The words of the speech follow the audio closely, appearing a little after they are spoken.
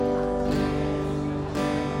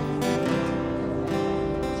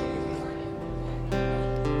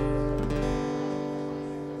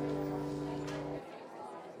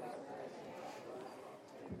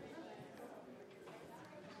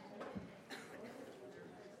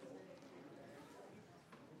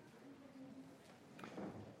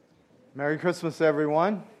Merry Christmas,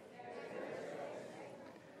 everyone.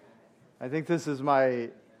 I think this is my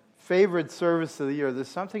favorite service of the year. There's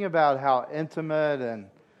something about how intimate and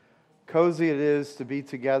cozy it is to be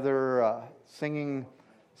together, singing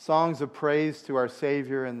songs of praise to our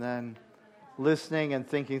Savior and then listening and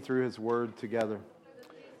thinking through His Word together.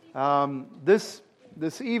 This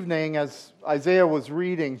evening, as Isaiah was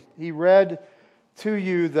reading, he read to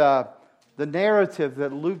you the narrative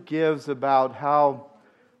that Luke gives about how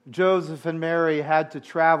Joseph and Mary had to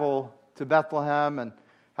travel to Bethlehem and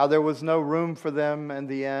how there was no room for them in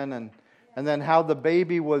the inn, and then how the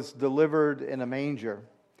baby was delivered in a manger.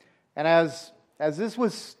 And as this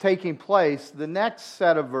was taking place, the next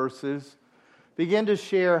set of verses begin to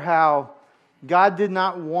share how God did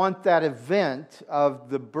not want that event of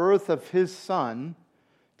the birth of His Son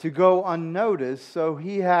to go unnoticed, so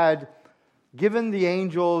He had given the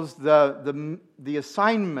angels the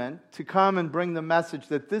assignment to come and bring the message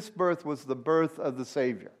that this birth was the birth of the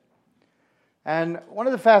Savior. And one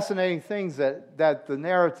of the fascinating things that the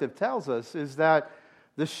narrative tells us is that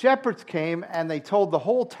the shepherds came and they told the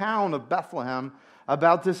whole town of Bethlehem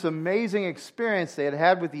about this amazing experience they had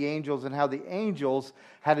had with the angels and how the angels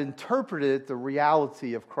had interpreted the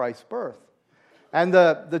reality of Christ's birth. And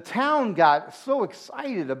the town got so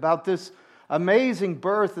excited about this amazing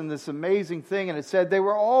birth and this amazing thing, and it said they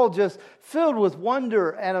were all just filled with wonder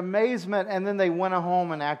and amazement, and then they went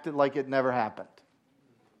home and acted like it never happened.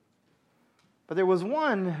 But there was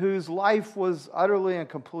one whose life was utterly and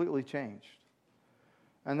completely changed,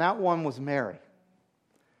 and that one was Mary.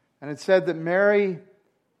 And it said that Mary,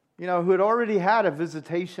 who had already had a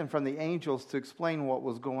visitation from the angels to explain what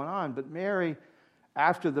was going on, but Mary,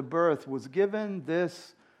 after the birth, was given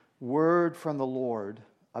this word from the Lord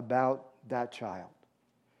about that child.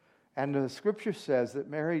 And the scripture says that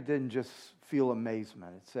Mary didn't just feel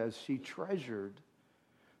amazement. It says she treasured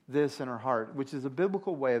this in her heart, which is a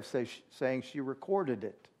biblical way of saying she recorded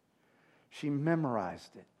it. She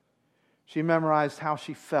memorized it. She memorized how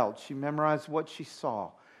she felt. She memorized what she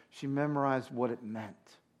saw. She memorized what it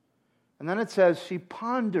meant. And then it says she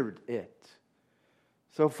pondered it.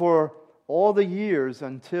 So for all the years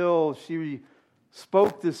until she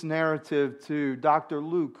spoke this narrative to Dr.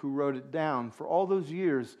 Luke, who wrote it down, for all those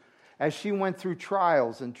years, as she went through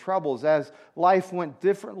trials and troubles, as life went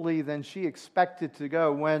differently than she expected to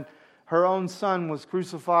go, when her own son was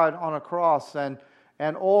crucified on a cross and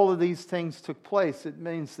all of these things took place, it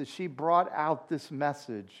means that she brought out this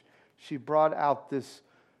message. She brought out this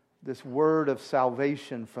word of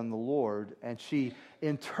salvation from the Lord, and she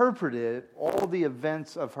interpreted all the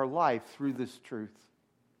events of her life through this truth.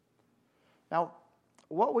 Now,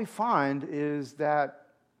 what we find is that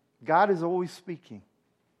God is always speaking.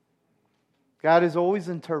 God is always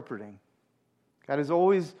interpreting. God is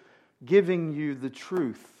always giving you the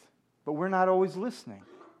truth, but we're not always listening.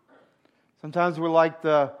 Sometimes we're like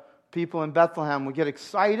the people in Bethlehem. We get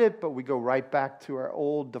excited, but we go right back to our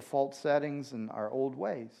old default settings and our old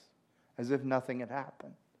ways, as if nothing had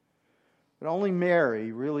happened. But only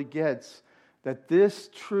Mary really gets that this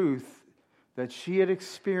truth that she had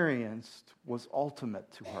experienced was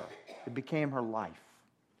ultimate to her. It became her life.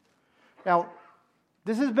 Now,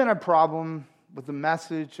 this has been a problem with the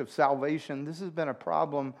message of salvation. This has been a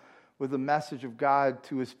problem with the message of God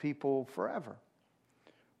to His people forever.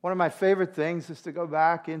 One of my favorite things is to go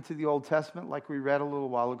back into the Old Testament, like we read a little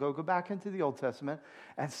while ago. Go back into the Old Testament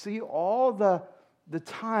and see all the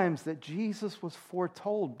times that Jesus was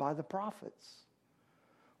foretold by the prophets.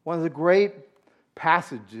 One of the great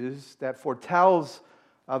passages that foretells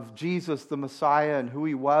of Jesus the Messiah and who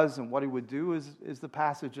He was and what He would do is the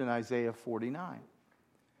passage in Isaiah 49.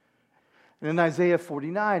 And in Isaiah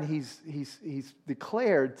 49, he's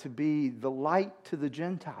declared to be the light to the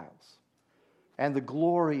Gentiles and the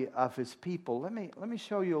glory of His people. Let me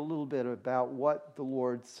show you a little bit about what the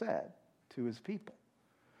Lord said to His people.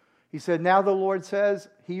 He said, "Now the Lord says,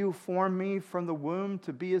 He who formed me from the womb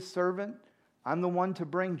to be His servant, I'm the one to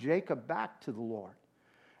bring Jacob back to the Lord,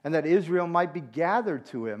 and that Israel might be gathered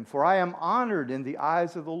to Him. For I am honored in the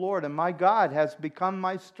eyes of the Lord, and my God has become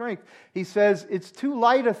my strength." He says, "It's too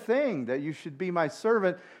light a thing that you should be my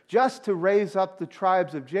servant, just to raise up the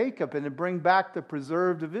tribes of Jacob and to bring back the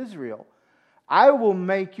preserved of Israel. I will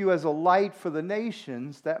make you as a light for the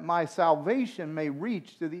nations, that my salvation may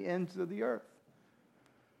reach to the ends of the earth."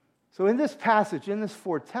 So in this passage, in this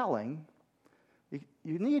foretelling,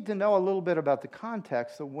 you need to know a little bit about the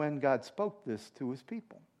context of when God spoke this to His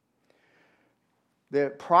people.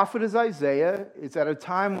 The prophet is Isaiah. It's at a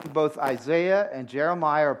time when both Isaiah and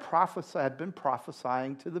Jeremiah had been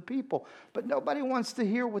prophesying to the people. But nobody wants to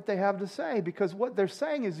hear what they have to say, because what they're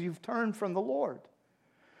saying is, you've turned from the Lord.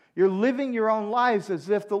 You're living your own lives as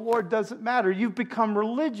if the Lord doesn't matter. You've become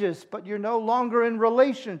religious, but you're no longer in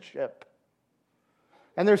relationship.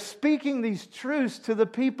 And they're speaking these truths to the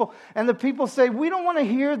people. And the people say, we don't want to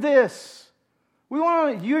hear this.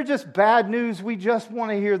 You're just bad news. We just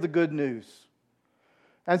want to hear the good news.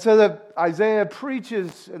 And so Isaiah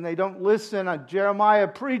preaches and they don't listen. Jeremiah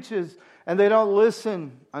preaches and they don't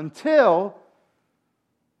listen until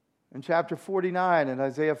in chapter 49 and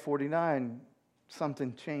Isaiah 49,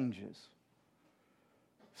 something changes.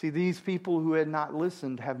 See, these people who had not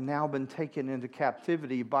listened have now been taken into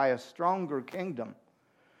captivity by a stronger kingdom.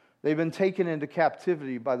 They've been taken into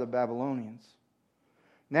captivity by the Babylonians.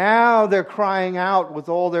 Now they're crying out with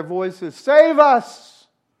all their voices, save us!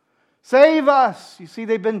 Save us! You see,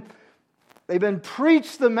 they've been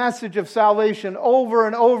preached the message of salvation over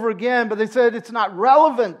and over again, but they said it's not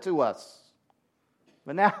relevant to us.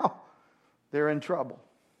 But now they're in trouble.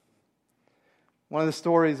 One of the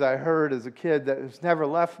stories I heard as a kid that has never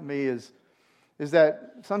left me is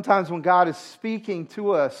that sometimes when God is speaking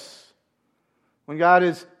to us, when God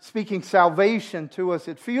is speaking salvation to us,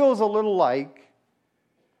 it feels a little like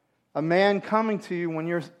a man coming to you when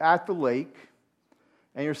you're at the lake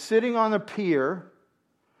and you're sitting on the pier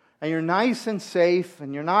and you're nice and safe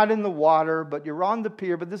and you're not in the water, but you're on the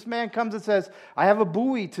pier. But this man comes and says, I have a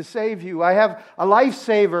buoy to save you. I have a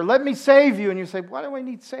lifesaver. Let me save you. And you say, why do I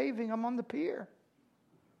need saving? I'm on the pier.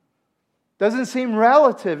 Doesn't seem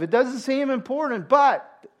relative. It doesn't seem important. But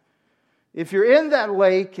if you're in that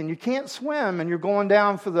lake and you can't swim and you're going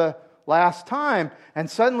down for the last time and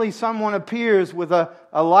suddenly someone appears with a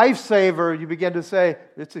lifesaver, you begin to say,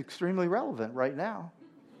 it's extremely relevant right now.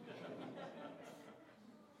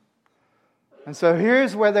 And so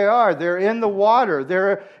here's where they are. They're in the water.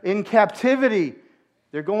 They're in captivity.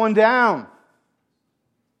 They're going down.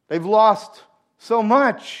 They've lost so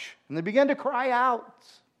much. And they begin to cry out.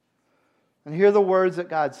 And hear the words that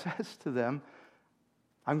God says to them.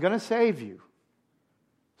 I'm going to save you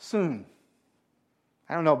soon.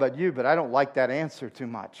 I don't know about you, but I don't like that answer too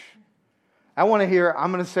much. I want to hear,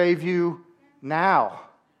 I'm going to save you now.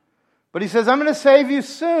 But he says, I'm going to save you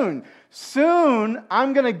soon. Soon,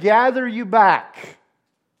 I'm going to gather you back.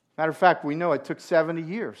 Matter of fact, we know it took 70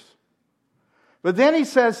 years. But then he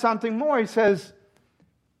says something more. He says,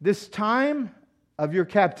 this time of your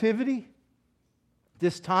captivity,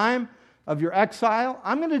 this time of your exile,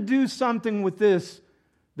 I'm going to do something with this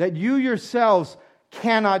that you yourselves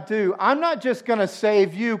cannot do. I'm not just going to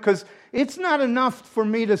save you because it's not enough for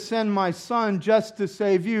me to send my son just to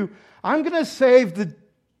save you. I'm going to save the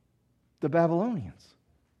Babylonians.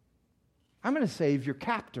 I'm going to save your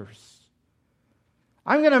captors.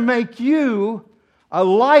 I'm going to make you a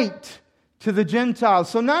light to the Gentiles.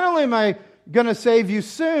 So not only am I going to save you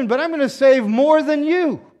soon, but I'm going to save more than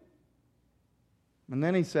you. And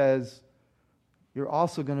then he says, you're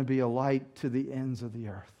also going to be a light to the ends of the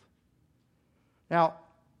earth. Now,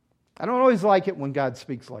 I don't always like it when God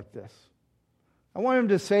speaks like this. I want him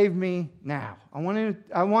to save me now. I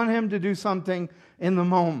want him to do something in the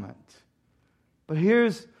moment. But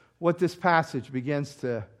here's what this passage begins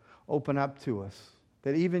to open up to us.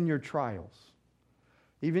 That even your trials,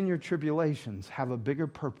 even your tribulations have a bigger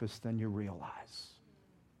purpose than you realize.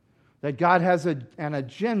 That God has an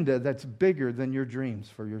agenda that's bigger than your dreams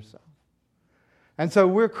for yourself. And so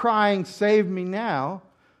we're crying, save me now,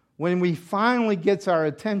 when we finally gets our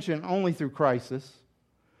attention only through crisis,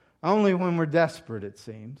 only when we're desperate, it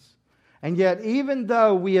seems. And yet, even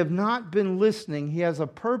though we have not been listening, he has a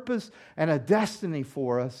purpose and a destiny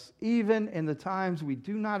for us, even in the times we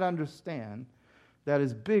do not understand, that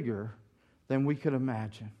is bigger than we could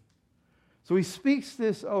imagine. So he speaks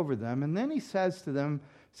this over them, and then he says to them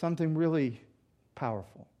something really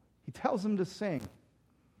powerful. He tells them to sing.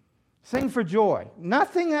 Sing for joy.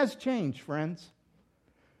 Nothing has changed, friends.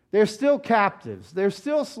 They're still captives. They're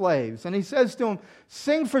still slaves. And he says to them,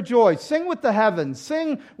 sing for joy. Sing with the heavens.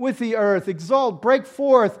 Sing with the earth. Exult. Break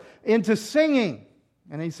forth into singing.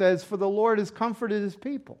 And he says, for the Lord has comforted his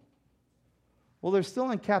people. Well, they're still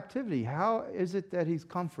in captivity. How is it that he's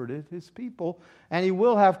comforted his people? And he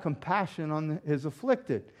will have compassion on his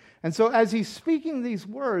afflicted. And so as he's speaking these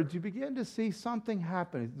words, you begin to see something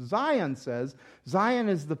happening. Zion says, Zion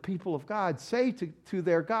is the people of God. Say to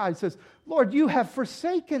their God, he says, Lord, you have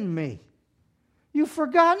forsaken me. You've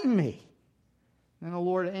forgotten me. And the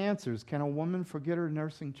Lord answers, can a woman forget her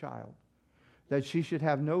nursing child, that she should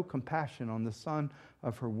have no compassion on the son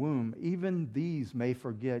of her womb? Even these may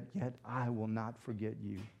forget, yet I will not forget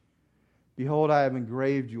you. Behold, I have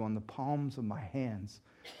engraved you on the palms of my hands.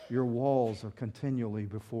 Your walls are continually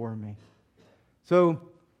before me. So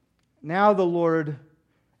now the Lord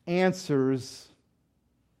answers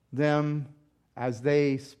them as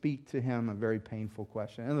they speak to him a very painful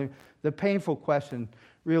question. And the painful question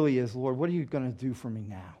really is, Lord, what are you going to do for me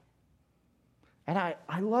now? And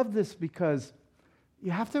I love this because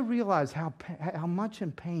you have to realize how much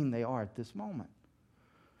in pain they are at this moment.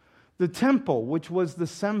 The temple, which was the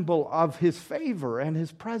symbol of his favor and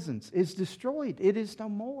his presence, is destroyed. It is no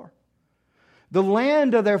more. The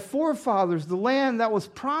land of their forefathers, the land that was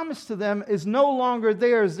promised to them, is no longer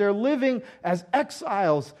theirs. They're living as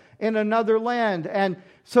exiles in another land. And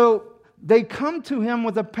so they come to him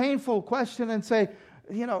with a painful question and say,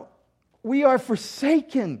 we are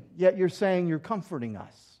forsaken, yet you're saying you're comforting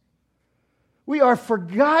us. We are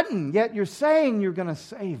forgotten, yet you're saying you're going to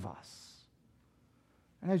save us.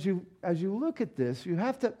 And as you look at this, you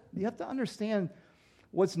have to understand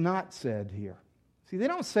what's not said here. See, they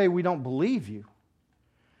don't say we don't believe you.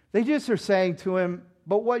 They just are saying to him,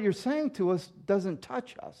 but what you're saying to us doesn't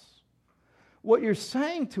touch us. What you're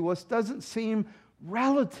saying to us doesn't seem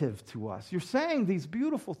relative to us. You're saying these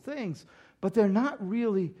beautiful things, but they're not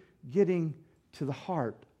really getting to the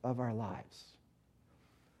heart of our lives.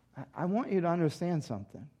 I want you to understand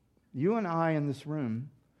something. You and I in this room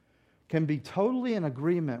can be totally in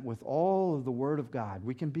agreement with all of the Word of God.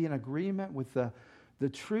 We can be in agreement with the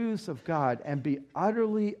truths of God and be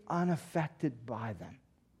utterly unaffected by them.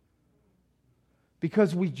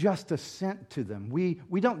 Because we just assent to them.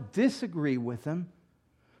 We don't disagree with them,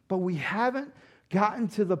 but we haven't gotten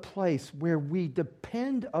to the place where we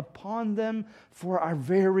depend upon them for our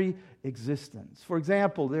very existence. For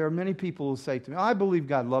example, there are many people who say to me, I believe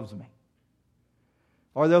God loves me.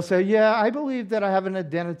 Or they'll say, yeah, I believe that I have an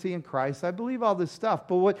identity in Christ. I believe all this stuff.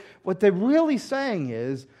 But what they're really saying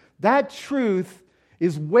is that truth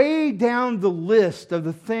is way down the list of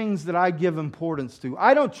the things that I give importance to.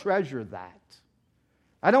 I don't treasure that.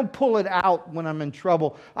 I don't pull it out when I'm in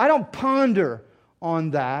trouble. I don't ponder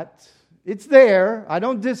on that. It's there. I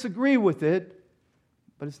don't disagree with it,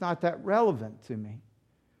 but it's not that relevant to me.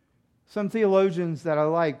 Some theologians that I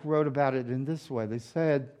like wrote about it in this way. They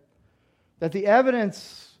said that the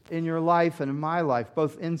evidence in your life and in my life,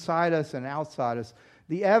 both inside us and outside us,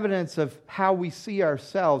 the evidence of how we see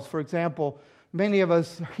ourselves. For example, many of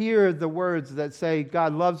us hear the words that say,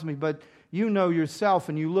 God loves me, but you know yourself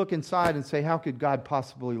and you look inside and say, how could God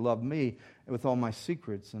possibly love me with all my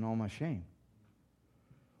secrets and all my shame?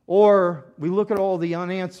 Or we look at all the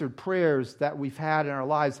unanswered prayers that we've had in our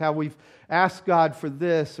lives, how we've asked God for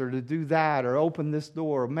this or to do that or open this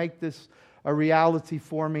door or make this a reality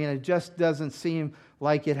for me, and it just doesn't seem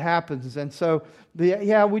like it happens. And so,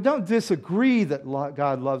 we don't disagree that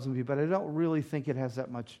God loves me, but I don't really think it has that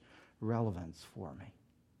much relevance for me.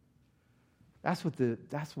 That's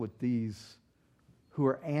what these who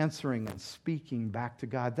are answering and speaking back to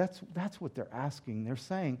God, that's what they're asking. They're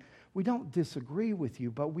saying, we don't disagree with you,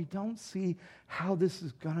 but we don't see how this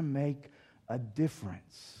is going to make a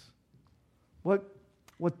difference.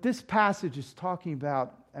 What this passage is talking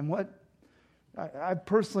about, and what I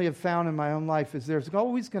personally have found in my own life, is there's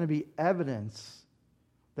always going to be evidence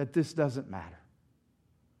that this doesn't matter.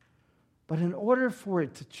 But in order for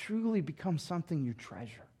it to truly become something you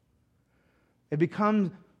treasure, it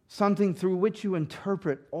becomes something through which you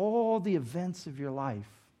interpret all the events of your life,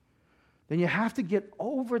 then you have to get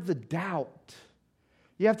over the doubt.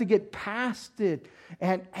 You have to get past it,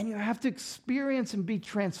 and you have to experience and be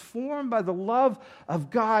transformed by the love of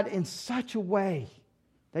God in such a way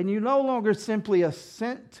that you no longer simply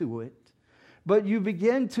assent to it, but you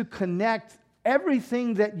begin to connect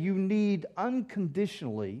everything that you need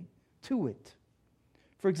unconditionally to it.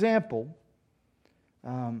 For example,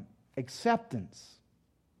 acceptance.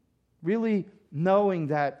 Really knowing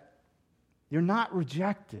that you're not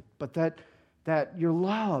rejected, but that you're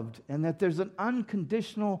loved, and that there's an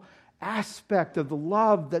unconditional aspect of the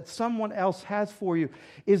love that someone else has for you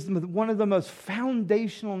is one of the most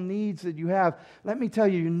foundational needs that you have. Let me tell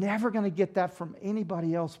you, you're never going to get that from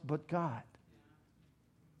anybody else but God.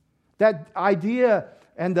 That idea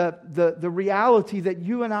and the reality that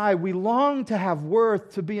you and I, we long to have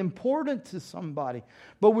worth, to be important to somebody,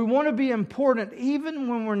 but we want to be important even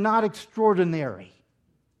when we're not extraordinary.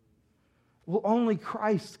 Well, only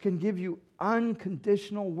Christ can give you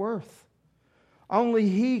unconditional worth. Only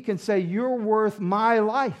He can say, you're worth my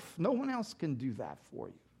life. No one else can do that for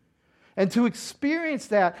you. And to experience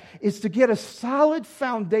that is to get a solid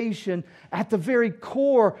foundation at the very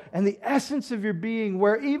core and the essence of your being,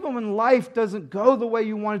 where even when life doesn't go the way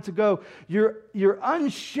you want it to go, you're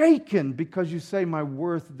unshaken because you say, my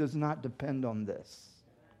worth does not depend on this.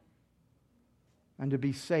 And to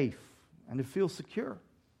be safe and to feel secure.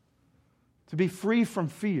 To be free from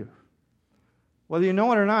fear. Whether you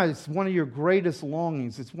know it or not, it's one of your greatest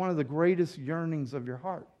longings. It's one of the greatest yearnings of your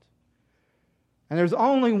heart. And there's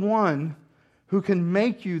only one who can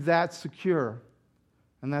make you that secure,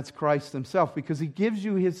 and that's Christ himself, because he gives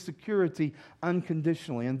you his security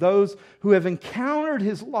unconditionally. And those who have encountered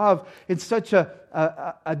his love in such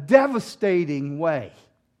a devastating way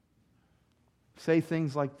say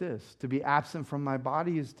things like this: to be absent from my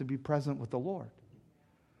body is to be present with the Lord.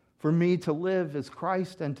 For me to live is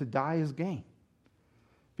Christ, and to die is gain.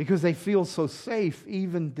 Because they feel so safe,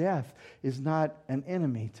 even death is not an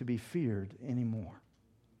enemy to be feared anymore.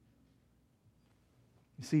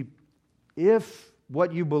 You see, if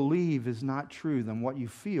what you believe is not true, then what you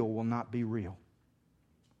feel will not be real.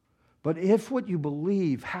 But if what you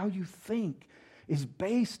believe, how you think, is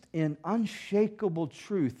based in unshakable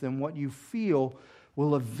truth, then what you feel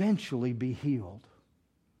will eventually be healed.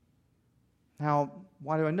 Now,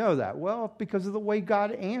 why do I know that? Well, because of the way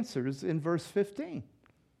God answers in verse 15.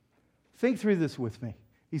 Think through this with me.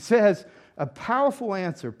 He says, a powerful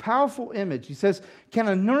answer, powerful image. He says, can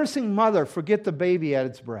a nursing mother forget the baby at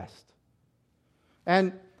its breast?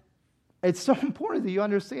 And it's so important that you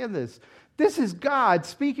understand this. This is God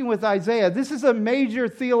speaking with Isaiah. This is a major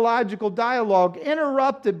theological dialogue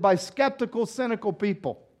interrupted by skeptical, cynical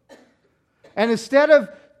people. And instead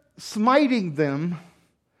of smiting them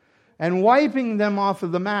and wiping them off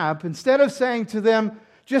of the map, instead of saying to them,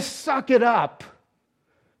 just suck it up,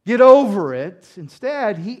 get over it,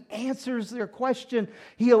 instead, he answers their question.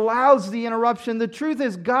 He allows the interruption. The truth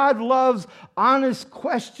is, God loves honest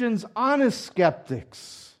questions, honest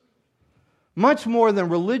skeptics, much more than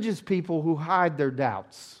religious people who hide their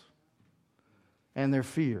doubts and their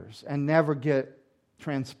fears and never get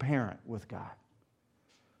transparent with God.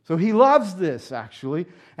 So he loves this, actually,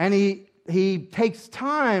 and he takes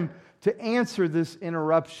time to answer this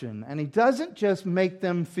interruption. And he doesn't just make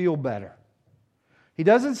them feel better. He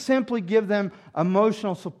doesn't simply give them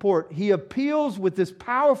emotional support. He appeals with this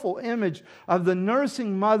powerful image of the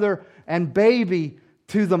nursing mother and baby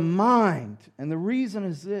to the mind. And the reason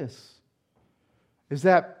is this, is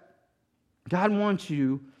that God wants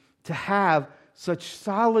you to have such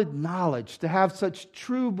solid knowledge, to have such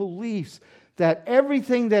true beliefs, that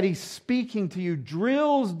everything that he's speaking to you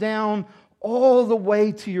drills down all the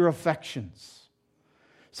way to your affections.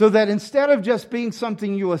 So that instead of just being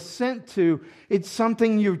something you assent to, it's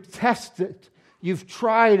something you've tested, you've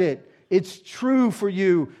tried it, it's true for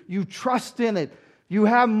you, you trust in it. You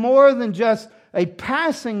have more than just a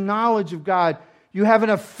passing knowledge of God, you have an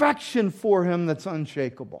affection for him that's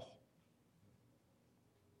unshakable.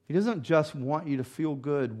 He doesn't just want you to feel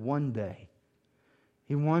good one day.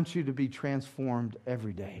 He wants you to be transformed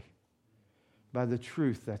every day by the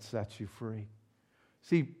truth that sets you free.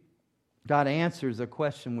 See, God answers a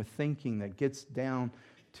question with thinking that gets down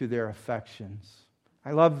to their affections.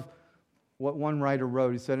 I love what one writer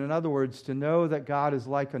wrote. He said, in other words, to know that God is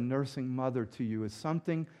like a nursing mother to you is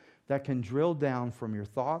something that can drill down from your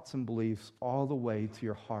thoughts and beliefs all the way to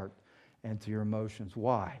your heart and to your emotions.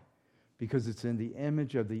 Why? Because it's in the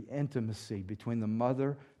image of the intimacy between the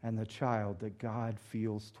mother and the child that God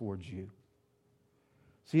feels towards you.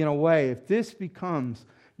 See, in a way, if this becomes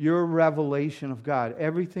your revelation of God,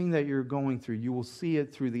 everything that you're going through, you will see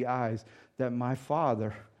it through the eyes that my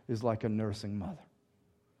Father is like a nursing mother,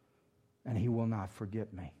 and he will not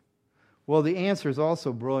forget me. Well, the answer is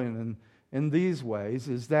also brilliant in these ways,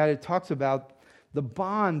 is that it talks about the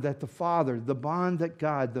bond that the Father, the bond that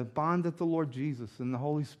God, the bond that the Lord Jesus and the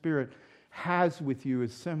Holy Spirit has with you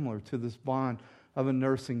is similar to this bond of a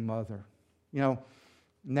nursing mother. You know,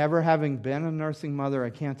 never having been a nursing mother, I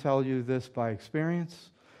can't tell you this by experience,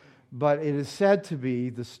 but it is said to be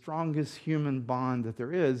the strongest human bond that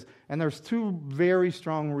there is. And there's two very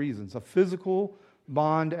strong reasons: a physical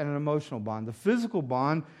bond and an emotional bond. The physical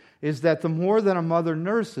bond is that the more that a mother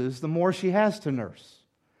nurses, the more she has to nurse.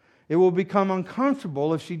 It will become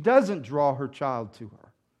uncomfortable if she doesn't draw her child to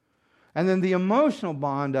her. And then the emotional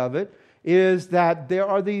bond of it is that there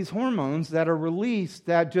are these hormones that are released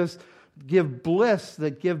that just give bliss,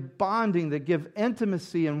 that give bonding, that give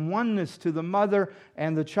intimacy and oneness to the mother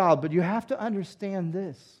and the child. But you have to understand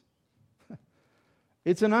this.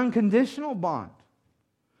 It's an unconditional bond.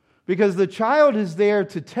 Because the child is there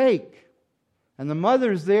to take, and the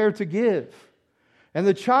mother is there to give. And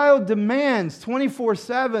the child demands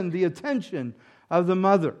 24/7 the attention of the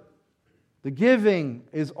mother. The giving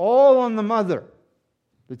is all on the mother.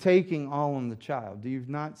 The taking all on the child. Do you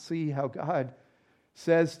not see how God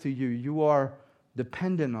says to you, you are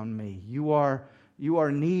dependent on me. You are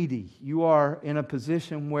needy. You are in a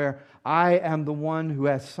position where I am the one who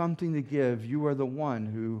has something to give. You are the one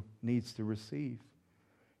who needs to receive.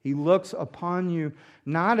 He looks upon you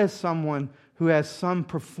not as someone who has some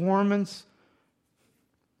performance,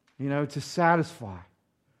 to satisfy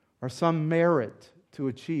or some merit to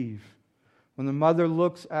achieve. When the mother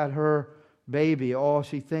looks at her baby, all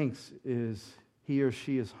she thinks is he or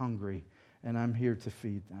she is hungry and I'm here to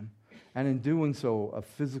feed them. And in doing so, a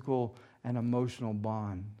physical and emotional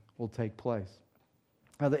bond will take place.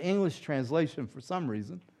 Now, the English translation, for some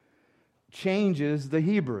reason, changes the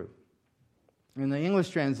Hebrew. In the English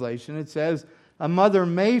translation, it says, a mother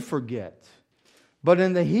may forget. But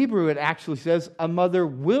in the Hebrew, it actually says, a mother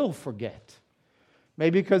will forget.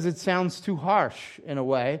 Maybe because it sounds too harsh in a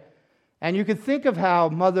way. And you can think of how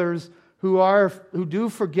mothers who do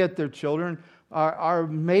forget their children are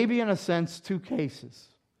maybe in a sense two cases.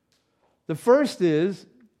 The first is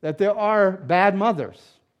that there are bad mothers.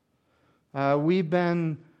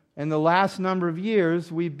 In the last number of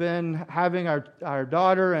years, we've been having our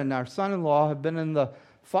daughter and our son-in-law have been in the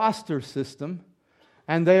foster system,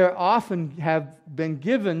 and they often have been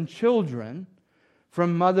given children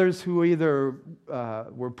from mothers who either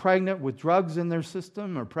were pregnant with drugs in their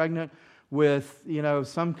system or pregnant with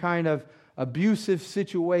some kind of abusive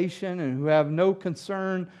situation and who have no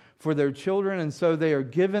concern for their children, and so they are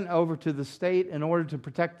given over to the state in order to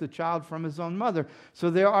protect the child from his own mother. So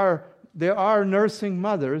there are nursing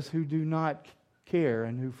mothers who do not care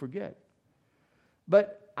and who forget.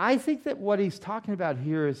 But I think that what he's talking about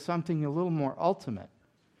here is something a little more ultimate.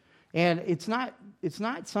 And it's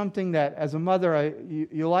not something that, as a mother,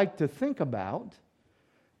 you like to think about.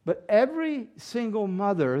 But every single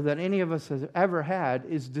mother that any of us has ever had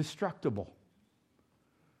is destructible.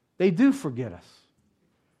 They do forget us.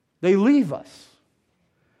 They leave us.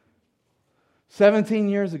 17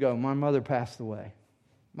 years ago, my mother passed away.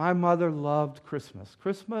 My mother loved Christmas.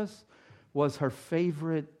 Christmas was her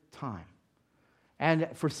favorite time. And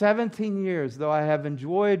for 17 years, though I have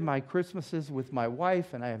enjoyed my Christmases with my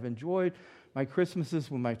wife, and I have enjoyed my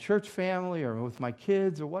Christmases with my church family or with my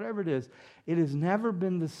kids or whatever it has never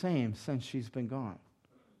been the same since she's been gone.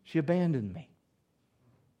 She abandoned me.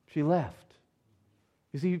 She left.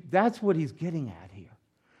 You see, that's what he's getting at here,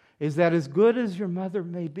 is that as good as your mother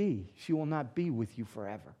may be, she will not be with you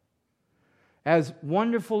forever. As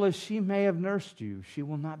wonderful as she may have nursed you, she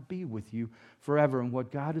will not be with you forever. And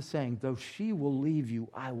what God is saying, though she will leave you,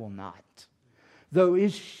 I will not. Though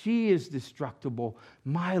she is destructible,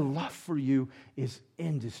 my love for you is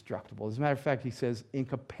indestructible. As a matter of fact, he says, in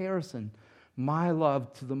comparison, my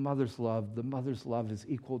love to the mother's love is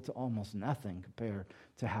equal to almost nothing compared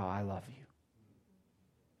to how I love you.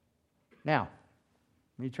 Now,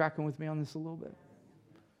 are you tracking with me on this a little bit?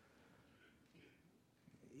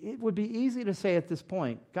 It would be easy to say at this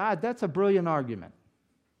point, God, that's a brilliant argument.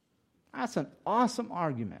 That's an awesome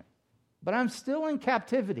argument. But I'm still in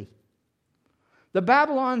captivity. The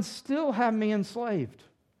Babylons still have me enslaved.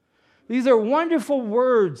 These are wonderful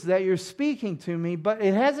words that you're speaking to me, but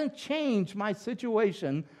it hasn't changed my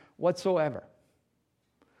situation whatsoever.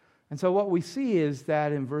 And so what we see is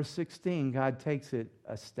that in verse 16, God takes it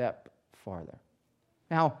a step farther.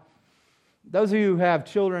 Now, those of you who have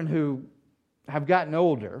children who have gotten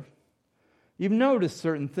older, you've noticed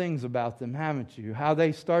certain things about them, haven't you? How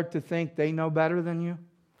they start to think they know better than you.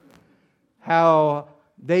 How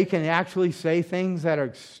they can actually say things that are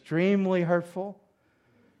extremely hurtful.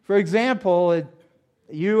 For example,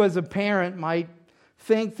 you as a parent might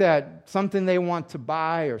think that something they want to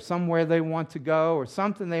buy or somewhere they want to go or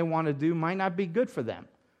something they want to do might not be good for them.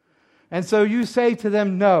 And so you say to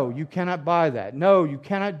them, no, you cannot buy that. No, you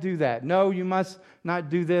cannot do that. No, you must not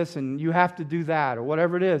do this and you have to do that or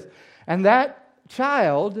whatever it is. And that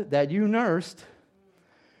child that you nursed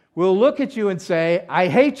will look at you and say, I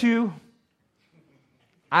hate you.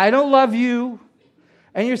 I don't love you.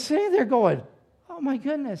 And you're sitting there going, oh my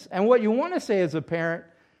goodness. And what you want to say as a parent,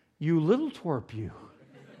 you little twerp you.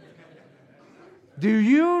 Do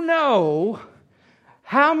you know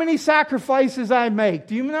how many sacrifices I make?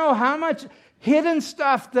 Do you know how much hidden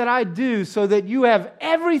stuff that I do so that you have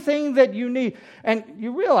everything that you need? And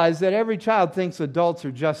you realize that every child thinks adults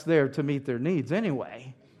are just there to meet their needs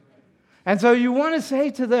anyway. And so you want to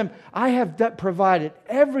say to them, I have provided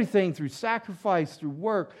everything through sacrifice, through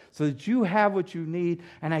work, so that you have what you need,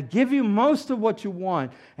 and I give you most of what you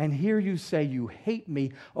want. And here you say you hate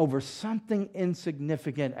me over something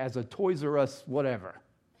insignificant as a Toys R Us whatever,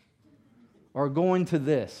 or going to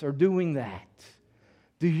this, or doing that.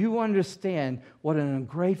 Do you understand what an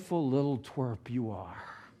ungrateful little twerp you are?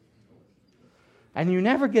 And you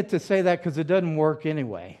never get to say that because it doesn't work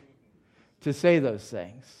anyway, to say those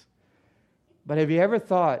things. But have you ever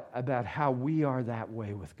thought about how we are that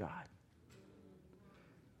way with God?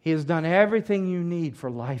 He has done everything you need for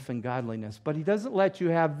life and godliness, but He doesn't let you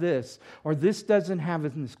have this, or this doesn't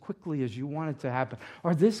happen as quickly as you want it to happen,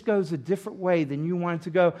 or this goes a different way than you want it to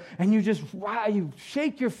go, and you just you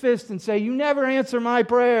shake your fist and say, you never answer my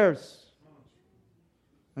prayers.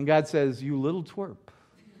 And God says, you little twerp.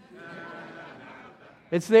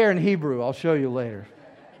 It's there in Hebrew. I'll show you later.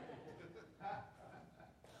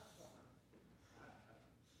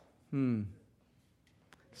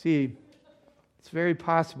 See, it's very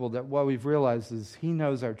possible that what we've realized is He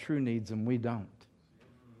knows our true needs and we don't.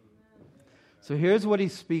 So here's what He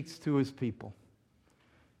speaks to His people.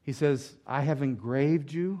 He says, I have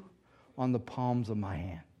engraved you on the palms of my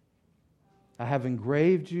hand. I have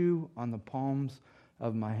engraved you on the palms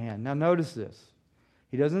of my hand. Now notice this.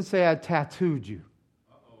 He doesn't say I tattooed you.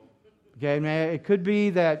 Okay, man, it could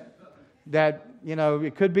be that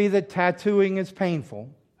it could be that tattooing is painful.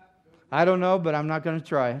 I don't know, but I'm not going to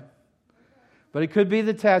try it. But it could be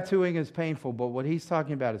that tattooing is painful, but what he's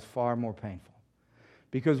talking about is far more painful.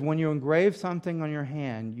 Because when you engrave something on your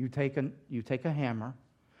hand, you take a hammer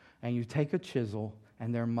and you take a chisel,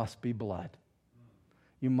 and there must be blood.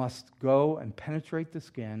 You must go and penetrate the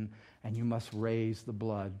skin, and you must raise the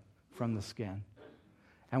blood from the skin.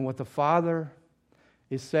 And what the Father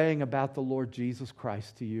is saying about the Lord Jesus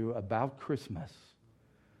Christ to you about Christmas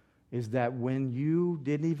is that when you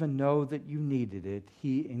didn't even know that you needed it,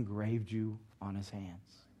 He engraved you on His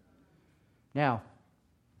hands. Now,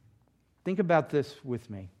 think about this with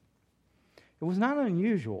me. It was not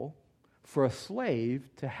unusual for a slave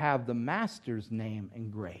to have the master's name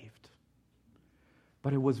engraved.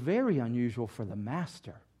 But it was very unusual for the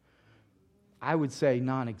master, I would say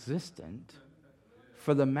non-existent,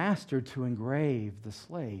 for the master to engrave the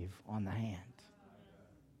slave on the hand.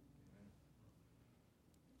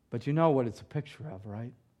 But you know what it's a picture of,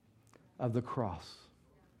 right? Of the cross.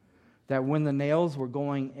 That when the nails were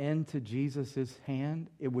going into Jesus' hand,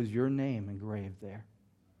 it was your name engraved there.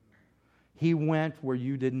 He went where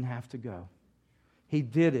you didn't have to go. He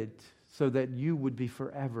did it so that you would be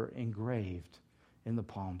forever engraved in the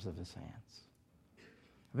palms of His hands.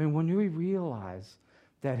 I mean, when we realize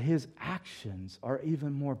that His actions are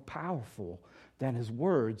even more powerful than His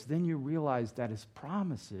words, then you realize that His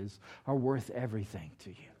promises are worth everything to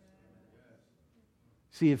you.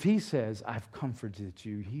 See, if He says, I've comforted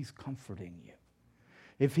you, He's comforting you.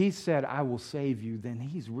 If He said, I will save you, then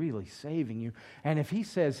He's really saving you. And if He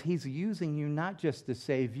says He's using you not just to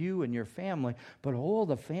save you and your family, but all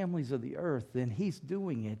the families of the earth, then He's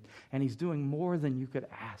doing it. And He's doing more than you could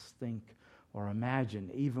ask, think, or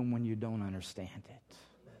imagine, even when you don't understand it.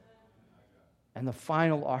 And the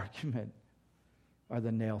final argument are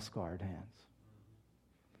the nail-scarred hands.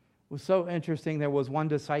 It was so interesting. There was one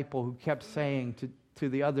disciple who kept saying to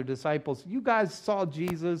the other disciples, you guys saw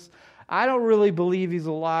Jesus. I don't really believe He's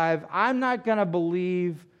alive. I'm not going to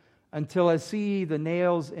believe until I see the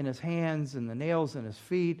nails in His hands and the nails in His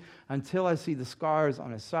feet. Until I see the scars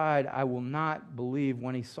on His side, I will not believe.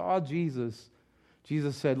 When he saw Jesus,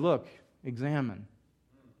 Jesus said, look, examine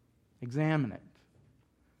it.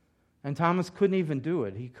 And Thomas couldn't even do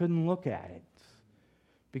it. He couldn't look at it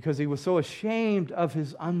because he was so ashamed of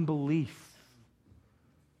his unbelief.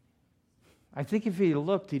 I think if he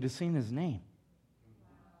looked, he'd have seen his name.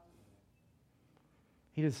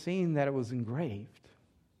 He'd have seen that it was engraved.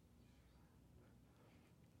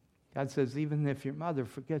 God says, even if your mother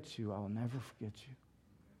forgets you, I will never forget you.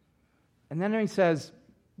 And then he says,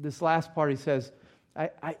 this last part, he says,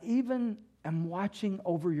 I even am watching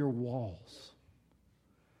over your walls.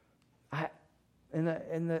 And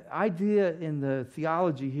the idea in the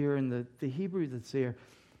theology here, in the Hebrew that's there,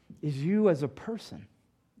 is you as a person.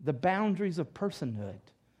 The boundaries of personhood.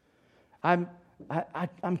 I'm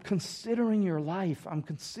considering your life. I'm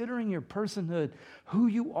considering your personhood. Who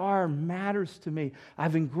you are matters to me.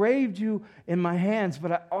 I've engraved you in my hands,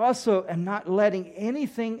 but I also am not letting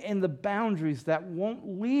anything in the boundaries that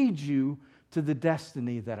won't lead you to the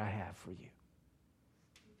destiny that I have for you.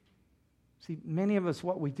 See, many of us,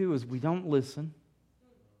 what we do is we don't listen.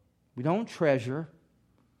 We don't treasure.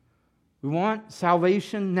 We want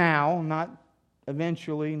salvation now, not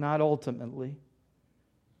eventually, not ultimately.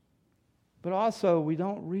 But also, we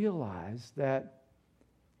don't realize that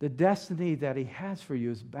the destiny that He has for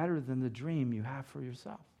you is better than the dream you have for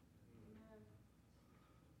yourself.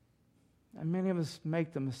 And many of us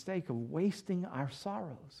make the mistake of wasting our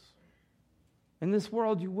sorrows. In this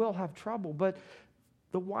world, you will have trouble, but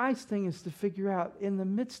the wise thing is to figure out, in the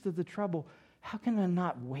midst of the trouble, how can I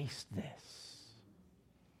not waste this?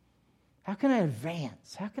 How can I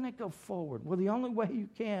advance? How can I go forward? Well, the only way you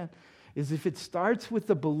can is if it starts with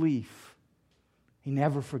the belief, He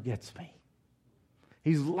never forgets me.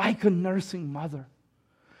 He's like a nursing mother.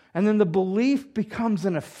 And then the belief becomes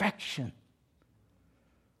an affection.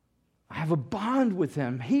 I have a bond with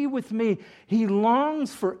him. He with me. He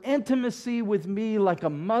longs for intimacy with me like a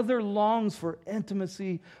mother longs for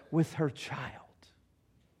intimacy with her child.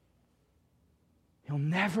 He'll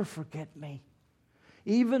never forget me.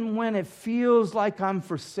 Even when it feels like I'm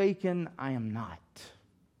forsaken, I am not.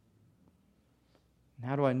 And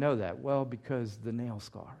how do I know that? Well, because the nail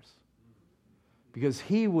scars. Because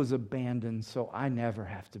he was abandoned, so I never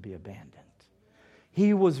have to be abandoned.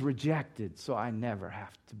 He was rejected, so I never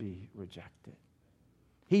have to be rejected.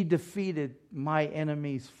 He defeated my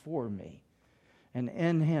enemies for me. And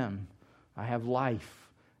in him, I have life,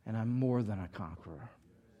 and I'm more than a conqueror.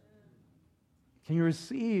 Can you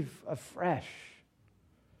receive afresh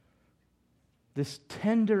this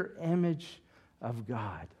tender image of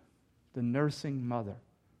God, the nursing mother,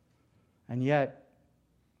 and yet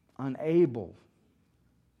unable,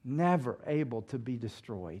 never able to be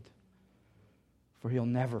destroyed, for he'll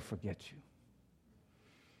never forget you.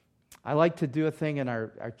 I like to do a thing in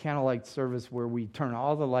our Candlelight service where we turn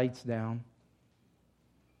all the lights down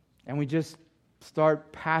and we just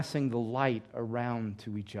start passing the light around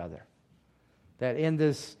to each other. That in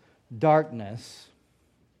this darkness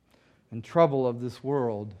and trouble of this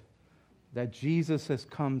world, that Jesus has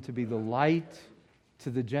come to be the light to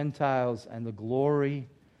the Gentiles and the glory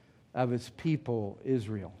of his people,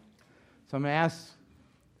 Israel. So I'm going to ask,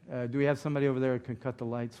 do we have somebody over there who can cut the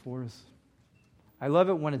lights for us? I love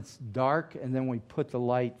it when it's dark and then we put the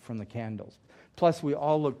light from the candles. Plus, we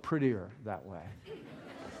all look prettier that way.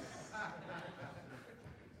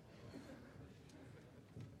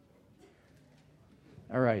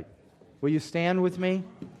 All right. Will you stand with me?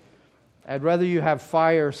 I'd rather you have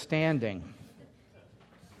fire standing.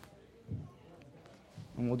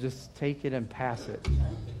 And we'll just take it and pass it.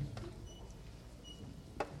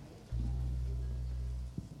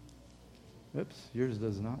 Oops, yours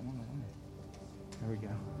does not want to light. There we go.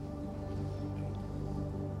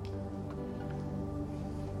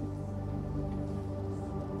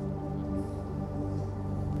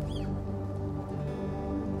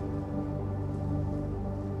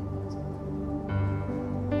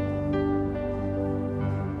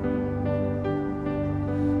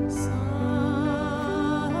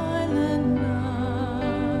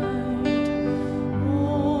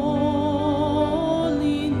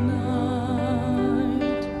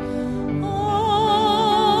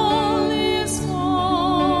 Oh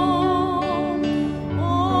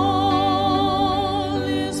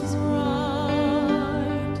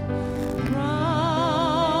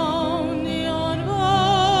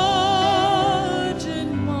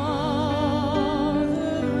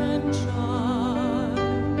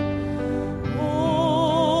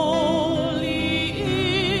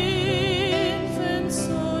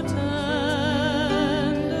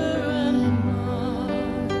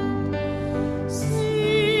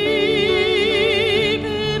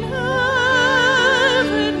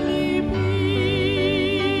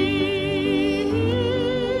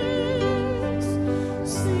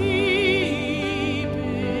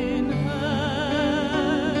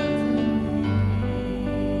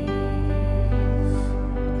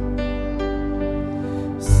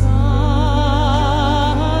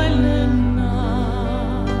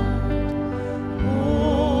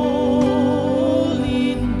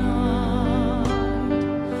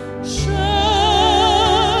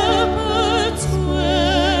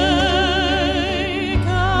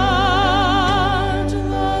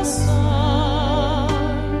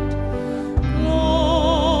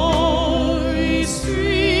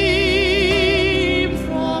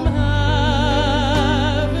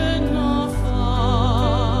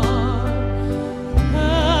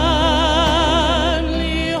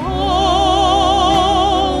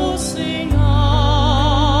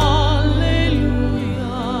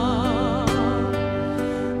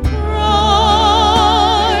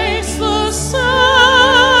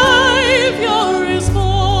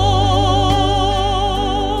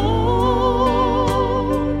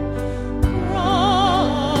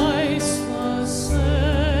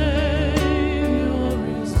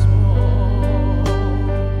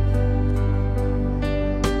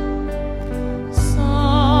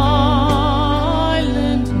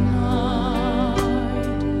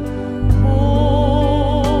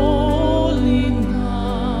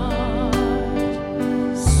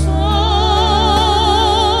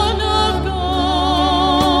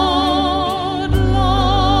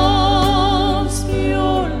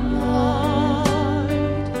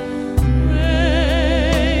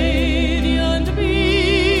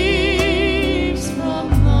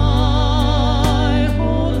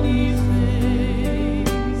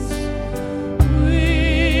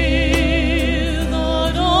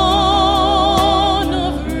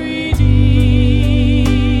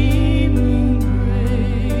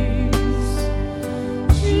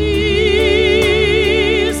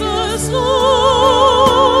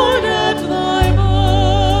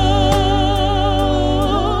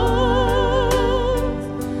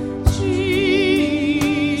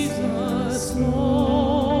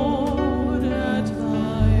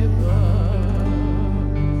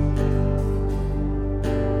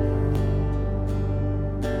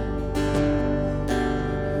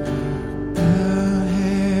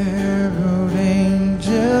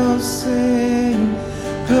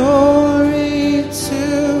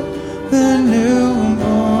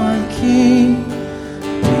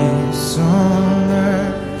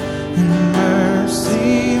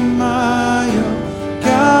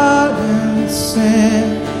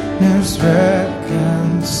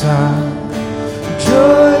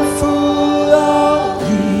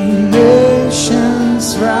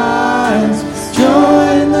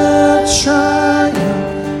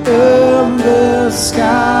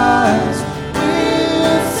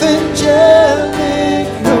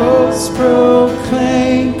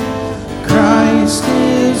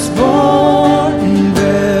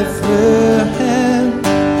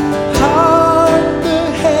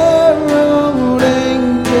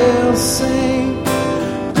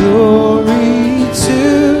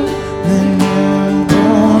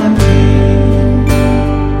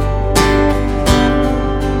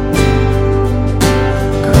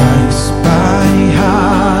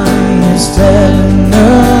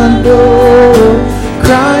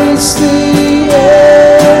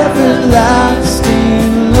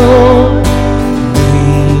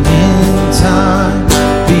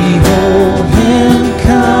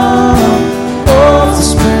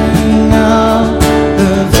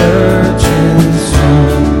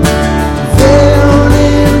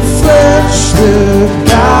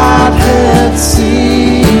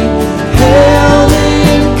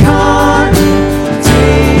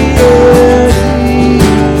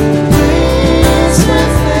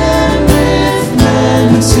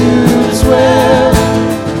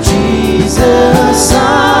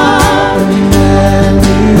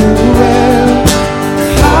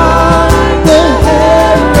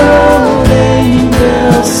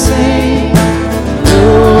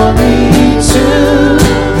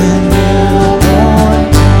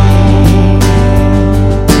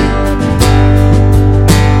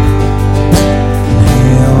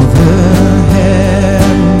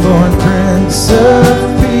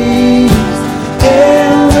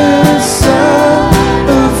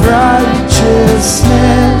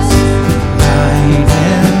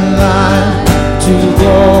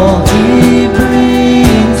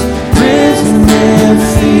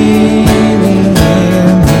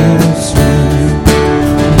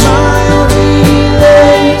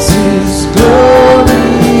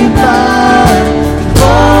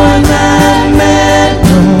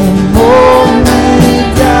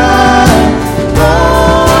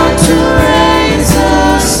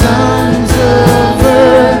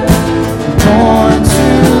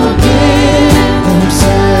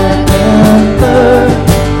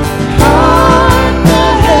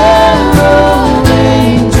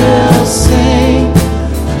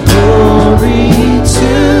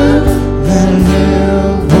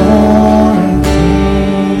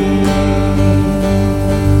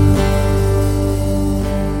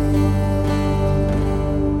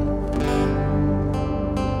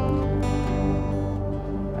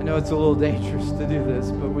it's a little dangerous to do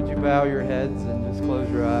this, but would you bow your heads and just close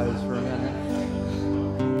your eyes for a minute?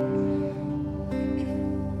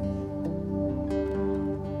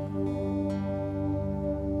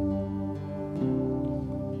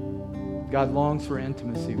 God longs for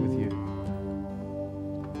intimacy with you.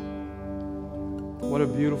 What a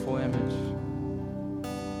beautiful image.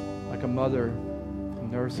 Like a mother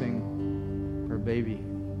nursing her baby.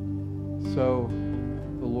 So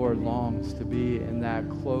the Lord longs to be in that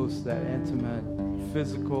close, that intimate,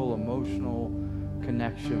 physical, emotional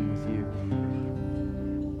connection with you.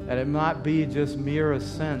 That it might be just mere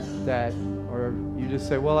assent that, or you just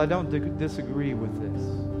say, well, I don't disagree with this.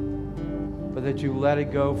 But that you let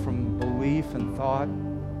it go from belief and thought,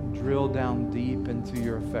 and drill down deep into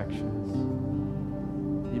your affections.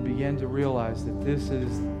 You begin to realize that this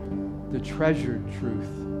is the treasured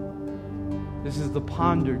truth. This is the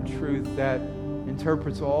pondered truth that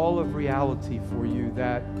interprets all of reality for you.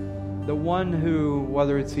 That the one who,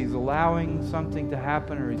 whether it's he's allowing something to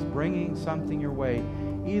happen or he's bringing something your way,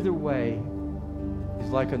 either way, he's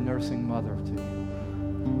like a nursing mother to you.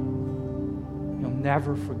 He'll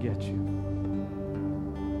never forget you.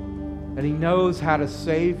 And he knows how to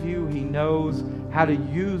save you. He knows how to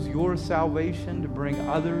use your salvation to bring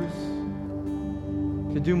others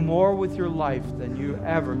to do more with your life than you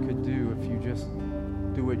ever could do if you just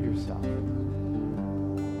do it yourself.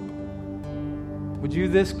 Would you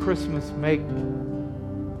this Christmas make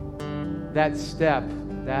that step,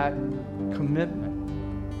 that commitment,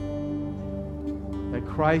 that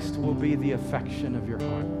Christ will be the affection of your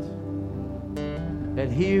heart?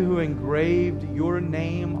 That he who engraved your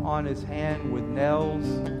name on his hand with nails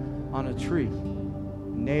on a tree,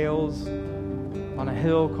 nails on a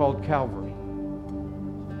hill called Calvary,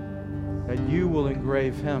 that you will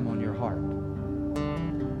engrave him on your heart.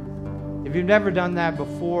 If you've never done that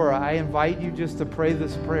before, I invite you just to pray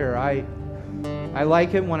this prayer. I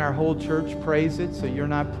like it when our whole church prays it, so you're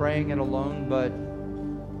not praying it alone. But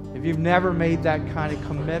if you've never made that kind of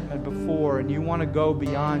commitment before and you want to go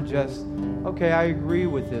beyond just, okay, I agree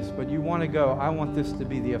with this, but you want to go, I want this to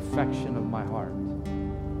be the affection of my heart.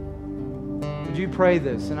 Would you pray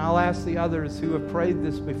this? And I'll ask the others who have prayed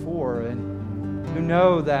this before and who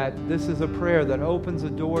know that this is a prayer that opens a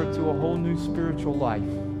door to a whole new spiritual life.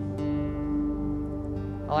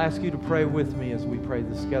 I'll ask you to pray with me as we pray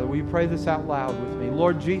this together. Will you pray this out loud with me?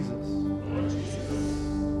 Lord Jesus,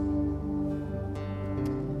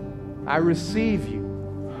 I receive you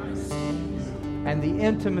and the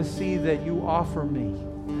intimacy that you offer me.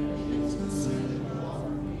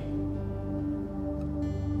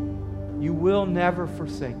 You will never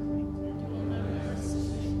forsake me.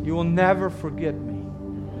 You will never forget me.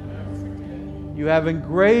 You have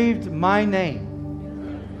engraved my name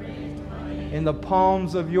in the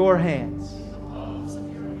palms of your hands.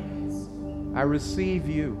 I receive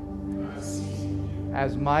you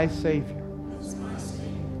as my Savior,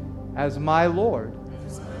 as my Lord,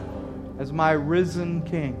 as my risen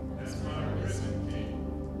King.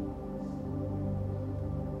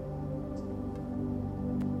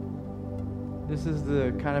 This is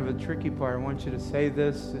the kind of a tricky part. I want you to say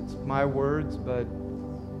this. It's my words, but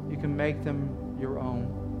you can make them your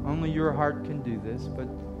own. Only your heart can do this, but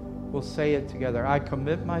we'll say it together. I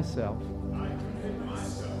commit myself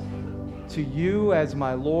to you as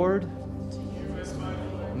my Lord,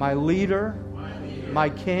 my leader, my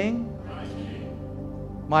King,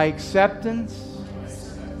 my acceptance,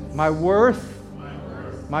 my worth,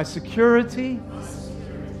 my security.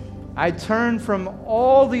 I turn from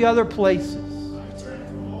all the other places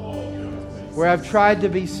where I've tried to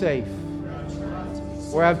be safe,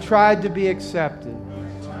 where I've tried to be accepted,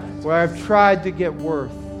 where I've tried to get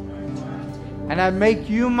worth. And I make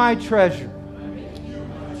you my treasure.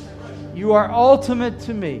 You are ultimate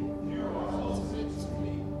to me.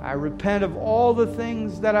 I repent of all the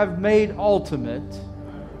things that I've made ultimate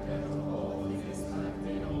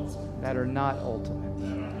that are not ultimate.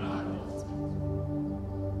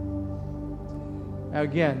 Now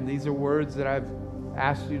again, these are words that I've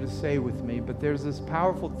asked you to say with me, but there's this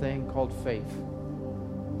powerful thing called faith.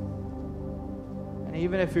 And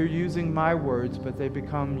even if you're using my words, but they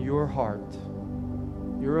become your heart,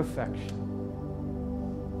 your affection,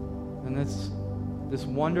 and this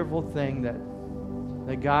wonderful thing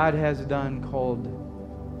that God has done called,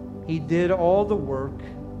 He did all the work.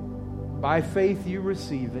 By faith you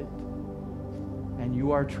receive it, and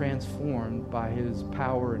you are transformed by His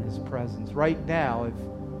power and His presence. Right now, if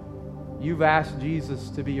you've asked Jesus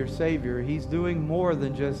to be your Savior, He's doing more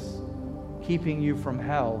than just keeping you from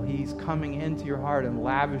hell. He's coming into your heart and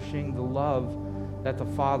lavishing the love that the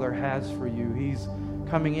Father has for you. He's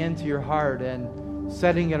coming into your heart and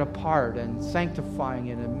setting it apart and sanctifying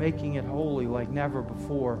it and making it holy like never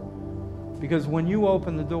before. Because when you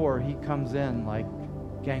open the door, He comes in like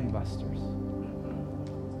gangbusters.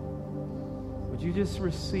 Would you just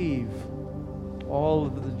receive all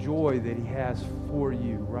of the joy that He has for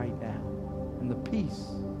you right now and the peace?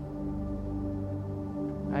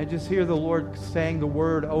 I just hear the Lord saying the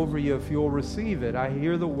word over you if you'll receive it. I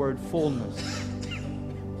hear the word fullness.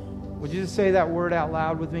 Would you just say that word out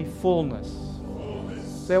loud with me? Fullness.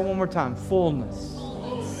 Say it one more time. Fullness.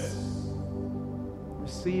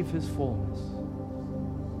 Receive His fullness.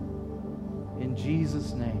 In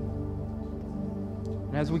Jesus' name.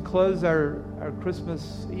 And as we close our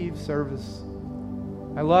Christmas Eve service,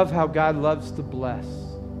 I love how God loves to bless.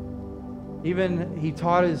 Even He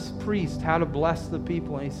taught His priest how to bless the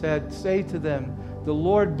people. And He said, say to them, the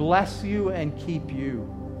Lord bless you and keep you.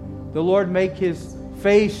 The Lord make His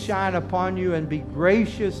face shine upon you and be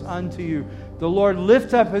gracious unto you. The Lord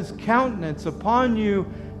lift up His countenance upon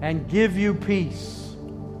you and give you peace.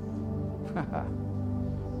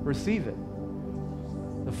 Receive it.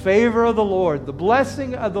 The favor of the Lord, the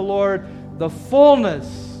blessing of the Lord, the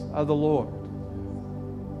fullness of the Lord.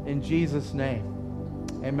 In Jesus' name.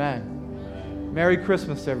 Amen. Merry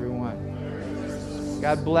Christmas, everyone.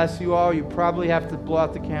 God bless you all. You probably have to blow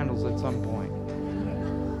out the candles at some point.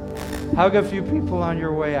 Hug a few people on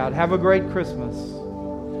your way out. Have a great Christmas.